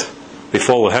to God. They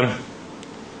follow him.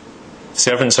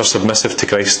 Servants are submissive to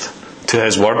Christ, to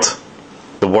his word,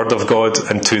 the word of God,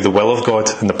 and to the will of God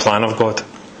and the plan of God.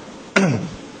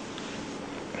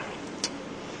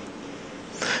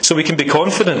 So we can be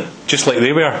confident, just like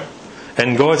they were,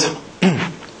 in God.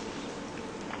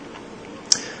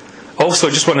 Also,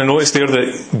 I just want to notice there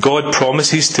that God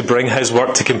promises to bring his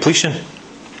work to completion.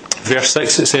 Verse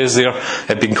 6, it says there,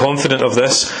 being confident of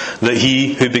this, that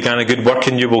he who began a good work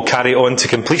in you will carry on to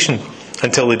completion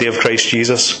until the day of Christ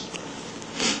Jesus.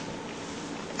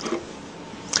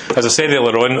 As I said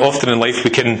earlier on, often in life we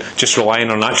can just rely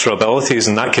on our natural abilities,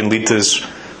 and that can lead us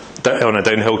on a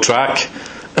downhill track.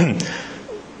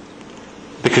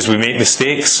 because we make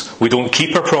mistakes, we don't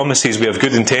keep our promises, we have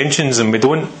good intentions, and we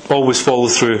don't always follow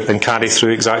through and carry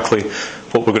through exactly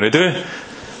what we're going to do.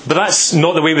 But that's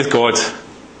not the way with God.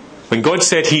 When God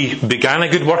said He began a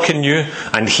good work in you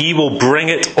and He will bring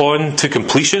it on to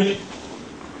completion,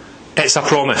 it's a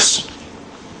promise.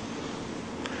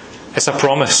 It's a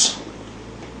promise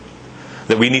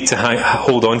that we need to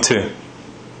hold on to.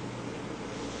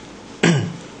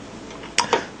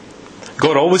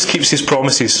 God always keeps His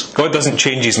promises. God doesn't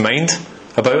change His mind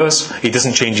about us. He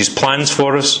doesn't change His plans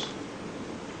for us.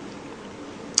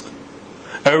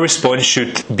 Our response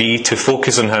should be to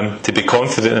focus on Him, to be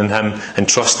confident in Him, and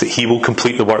trust that He will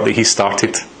complete the work that He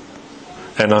started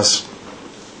in us.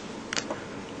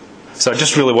 So I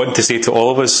just really want to say to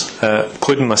all of us,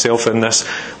 including myself in this,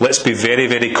 let's be very,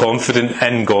 very confident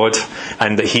in God,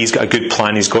 and that He's got a good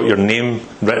plan. He's got your name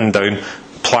written down,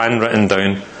 plan written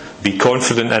down. Be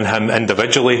confident in Him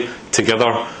individually,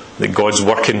 together, that God's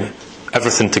working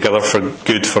everything together for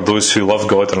good for those who love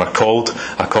God and are called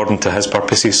according to His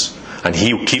purposes. And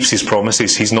He keeps His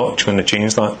promises. He's not going to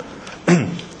change that.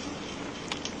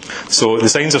 So the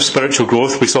signs of spiritual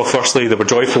growth, we saw firstly they were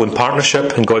joyful in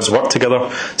partnership in God's work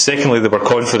together. Secondly, they were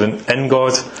confident in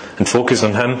God and focused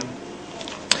on Him.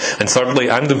 And thirdly,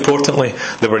 and importantly,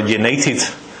 they were united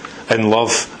in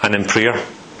love and in prayer.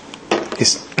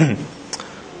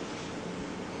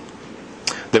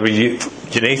 They were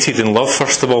united in love,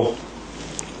 first of all.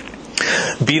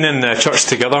 Being in church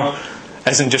together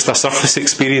isn't just a surface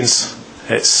experience.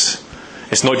 It's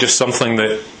not just something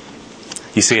that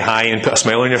you say hi and put a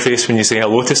smile on your face when you say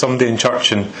hello to somebody in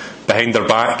church, and behind their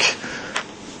back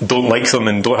don't like them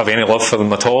and don't have any love for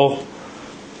them at all.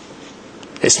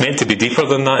 It's meant to be deeper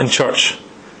than that in church.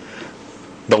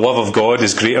 The love of God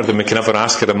is greater than we can ever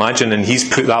ask or imagine, and He's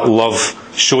put that love,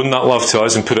 shown that love to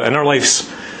us and put it in our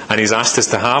lives. And He's asked us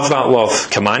to have that love,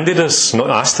 commanded us, not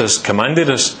asked us, commanded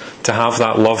us to have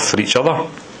that love for each other.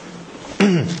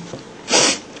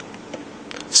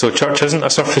 So church isn't a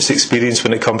surface experience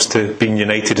when it comes to being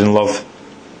united in love.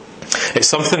 It's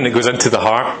something that goes into the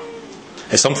heart.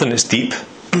 It's something that's deep.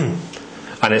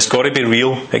 And it's got to be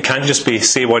real. It can't just be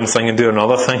say one thing and do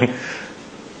another thing.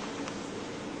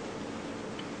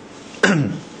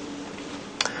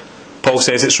 Paul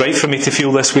says, it's right for me to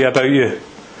feel this way about you.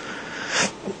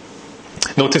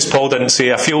 Notice Paul didn't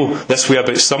say, I feel this way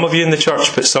about some of you in the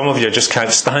church, but some of you I just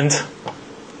can't stand.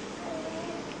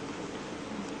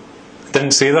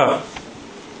 Didn't say that.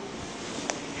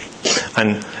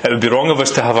 And it would be wrong of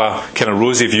us to have a kind of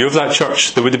rosy view of that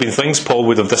church. There would have been things Paul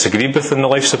would have disagreed with in the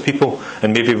lives of people,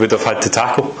 and maybe would have had to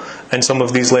tackle in some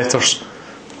of these letters.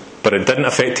 But it didn't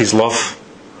affect his love.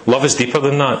 Love is deeper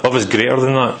than that. Love is greater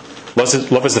than that.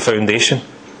 Love is the foundation.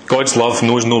 God's love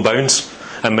knows no bounds.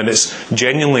 And when it's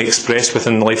genuinely expressed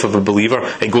within the life of a believer,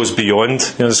 it goes beyond.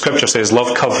 The Scripture says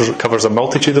love covers a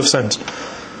multitude of sins.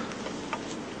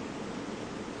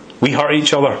 We hurt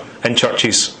each other in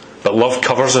churches, but love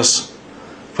covers us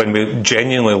when we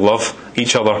genuinely love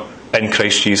each other in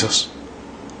Christ Jesus.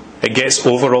 It gets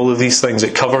over all of these things.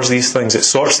 It covers these things. It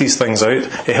sorts these things out.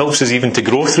 It helps us even to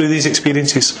grow through these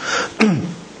experiences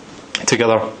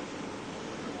together.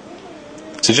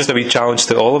 So just a wee challenge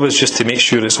to all of us, just to make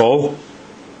sure it's all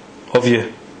of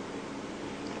you.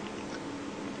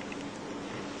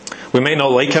 We may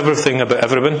not like everything about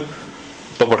everyone,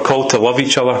 but we're called to love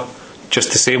each other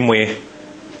just the same way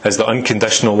as the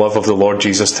unconditional love of the Lord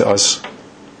Jesus to us.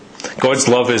 God's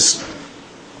love is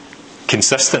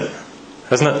consistent,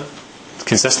 isn't it? It's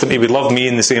consistent. He would love me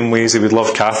in the same way as He would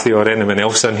love Kathy or anyone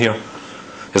else in here.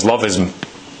 His love is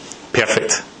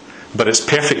perfect, but it's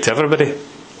perfect to everybody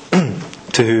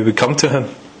to who would come to Him.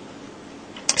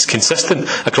 It's consistent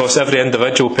across every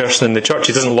individual person in the church.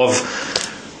 He doesn't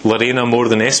love Lorena more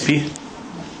than SP.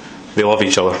 They love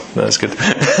each other. That's good.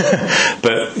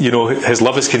 But, His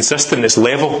love is consistent. It's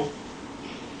level.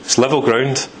 It's level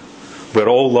ground. We're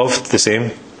all loved the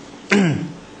same. And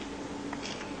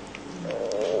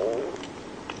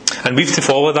we've to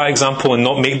follow that example and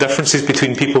not make differences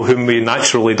between people whom we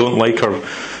naturally don't like, or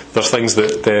there's things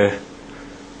that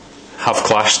have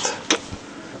clashed.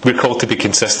 We're called to be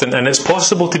consistent, and it's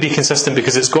possible to be consistent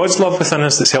because it's God's love within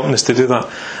us that's helping us to do that.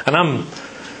 And I'm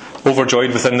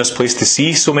overjoyed within this place to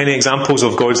see so many examples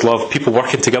of God's love, people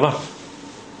working together.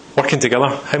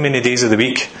 How many days of the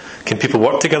week can people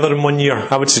work together in 1 year?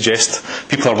 I would suggest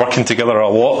people are working together a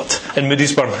lot in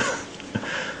Moodiesburn.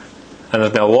 And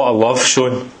there's been a lot of love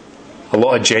shown, a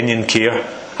lot of genuine care,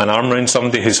 an arm around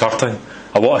somebody who's hurting,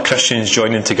 a lot of Christians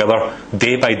joining together,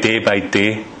 day by day by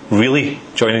day, really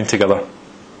joining together.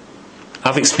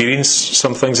 I've experienced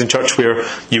some things in church where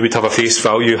you would have a face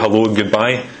value, hello and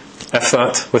goodbye, if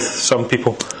that, with some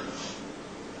people.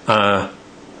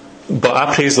 But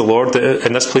I praise the Lord that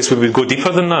in this place we would go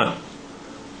deeper than that.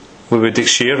 We would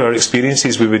share our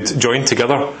experiences, we would join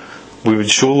together, we would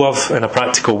show love in a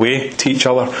practical way to each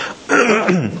other.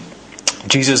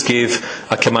 Jesus gave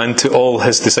a command to all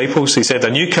his disciples. He said,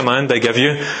 "A new command I give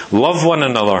you, love one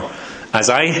another. As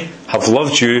I have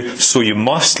loved you, so you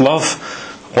must love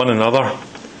one another.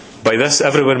 By this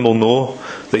everyone will know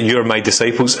that you are my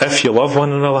disciples, if you love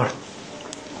one another."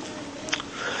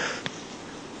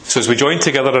 So as we join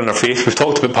together in our faith, we've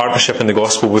talked about partnership in the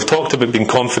gospel, we've talked about being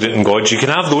confident in God. You can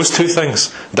have those two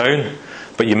things down,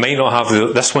 but you might not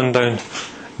have this one down,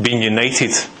 being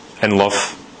united in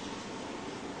love.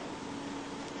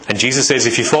 And Jesus says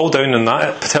if you fall down on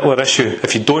that particular issue,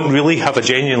 if you don't really have a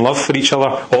genuine love for each other,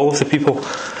 all of the people,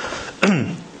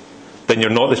 then you're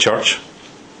not the church.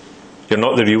 You're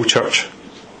not the real church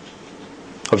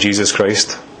of Jesus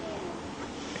Christ.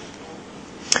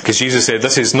 Because Jesus said,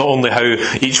 this is not only how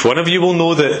each one of you will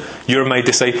know that you're my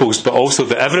disciples, but also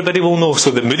that everybody will know,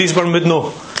 so that Moodiesburn would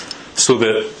know, so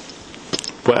that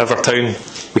whatever town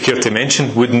we care to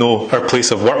mention would know, our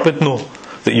place of work would know,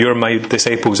 that you're my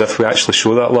disciples if we actually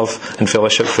show that love and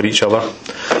fellowship for each other.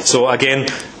 So again,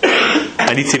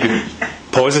 I need to be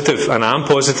positive, and I am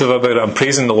positive about it. I'm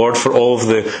praising the Lord for all of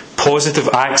the positive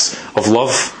acts of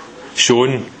love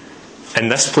shown in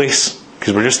this place,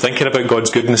 because we're just thinking about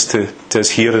God's goodness to us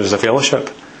here as a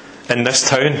fellowship in this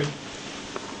town.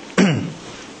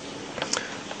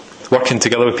 Working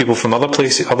together with people from other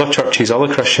places, other churches,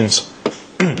 other Christians,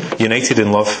 united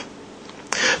in love.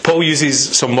 Paul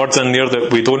uses some words in there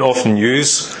that we don't often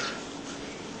use,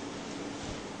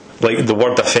 like the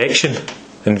word affection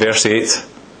in verse 8.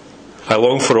 I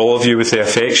long for all of you with the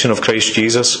affection of Christ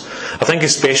Jesus. I think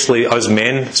especially us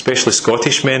men, especially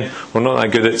Scottish men, we're not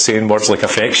that good at saying words like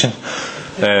affection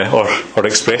or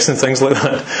expressing things like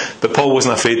that. But Paul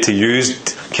wasn't afraid to use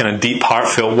kind of deep,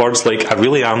 heartfelt words like, I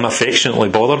really am affectionately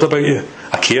bothered about you.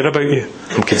 I care about you.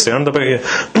 I'm concerned about you.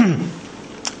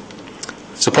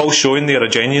 So Paul's showing there a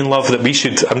genuine love that we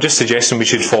should, I'm just suggesting we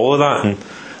should follow that and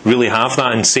really have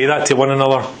that and say that to one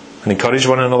another and encourage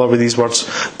one another with these words.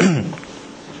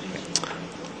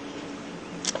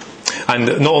 And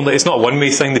not only, it's not a one-way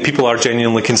thing, the people are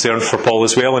genuinely concerned for Paul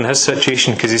as well in his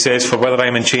situation, because he says, for whether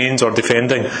I'm in chains or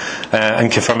defending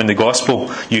and confirming the gospel,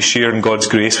 you share in God's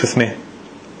grace with me.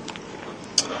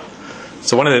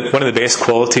 So one of the best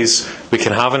qualities we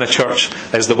can have in a church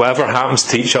is that whatever happens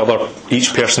to each other,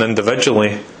 each person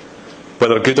individually,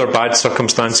 whether good or bad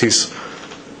circumstances,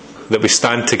 that we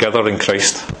stand together in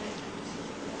Christ.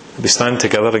 We stand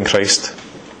together in Christ.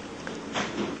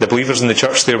 The believers in the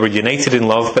church there were united in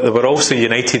love, but they were also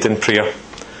united in prayer.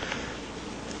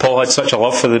 Paul had such a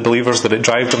love for the believers that it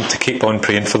drove them to keep on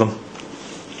praying for them.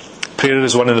 Prayer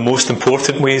is one of the most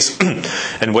important ways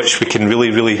in which we can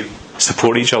really, really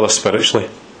support each other spiritually.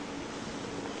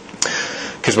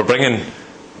 Because we're bringing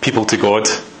people to God,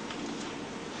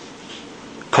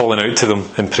 calling out to them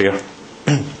in prayer.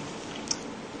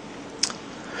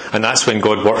 And that's when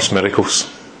God works miracles.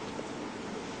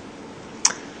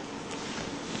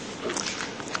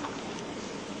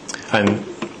 And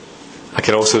I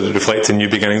can also reflect in New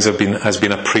Beginnings has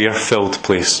been a prayer-filled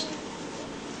place.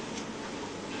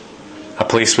 A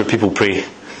place where people pray.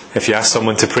 If you ask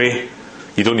someone to pray,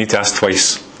 you don't need to ask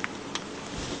twice.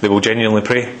 They will genuinely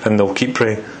pray, and they'll keep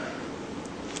praying.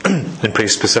 And pray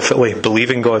specifically,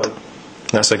 believing God.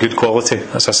 That's a good quality.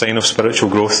 That's a sign of spiritual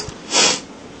growth.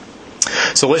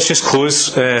 So let's just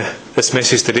close this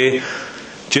message today.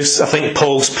 I think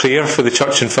Paul's prayer for the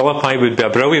church in Philippi would be a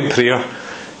brilliant prayer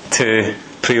to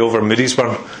pray over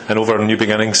Moodiesburn and over New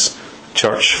Beginnings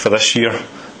Church for this year.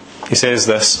 He says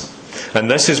this, and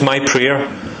this is my prayer,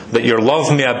 that your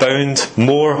love may abound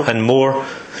more and more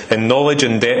in knowledge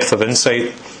and depth of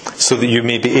insight, so that you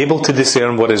may be able to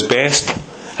discern what is best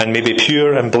and may be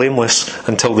pure and blameless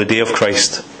until the day of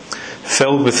Christ,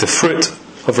 filled with the fruit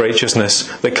of righteousness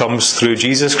that comes through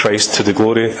Jesus Christ to the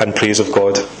glory and praise of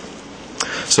God.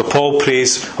 So Paul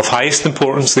prays of highest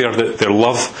importance there that their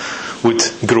love would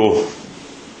grow.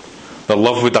 Their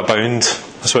love would abound.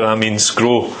 That's what that means.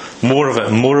 Grow. More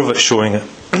of it showing it.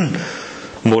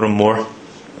 More and more.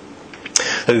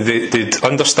 They'd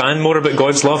understand more about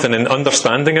God's love, and in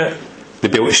understanding it,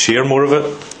 they'd be able to share more of it.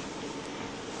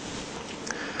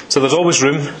 So there's always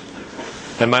room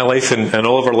in my life and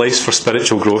all of our lives for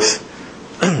spiritual growth.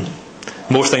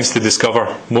 More things to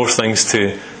discover, more things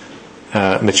to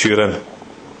mature in.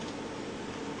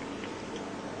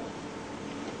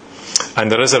 And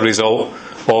there is a result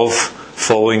of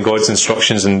following God's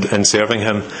instructions and serving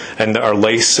Him, and that our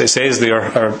lives, it says there,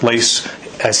 our lives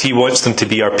as He wants them to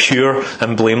be, our pure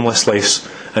and blameless lives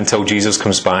until Jesus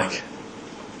comes back.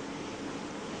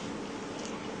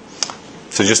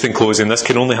 So just in closing, this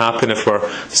can only happen if we're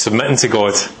submitting to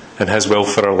God and His will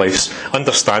for our lives,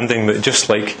 understanding that just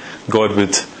like God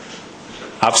would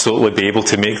absolutely be able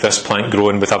to make this plant grow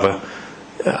and would have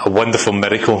a wonderful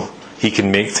miracle He can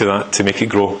make to that, to make it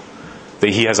grow, that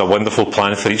He has a wonderful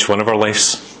plan for each one of our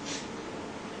lives,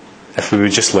 if we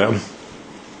would just let Him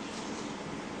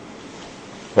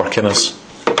work in us.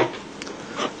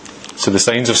 So the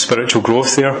signs of spiritual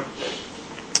growth there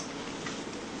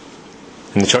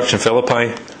in the church in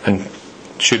Philippi, and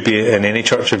should be in any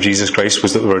church of Jesus Christ,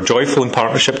 was that they were joyful in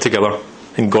partnership together,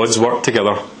 in God's work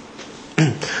together.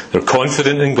 They're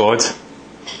confident in God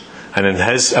and in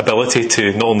His ability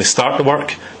to not only start the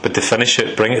work, but to finish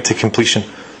it, bring it to completion.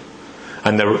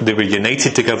 And they were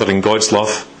united together in God's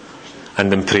love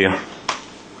and in prayer.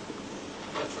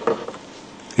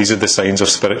 These are the signs of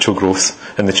spiritual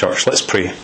growth in the church. Let's pray.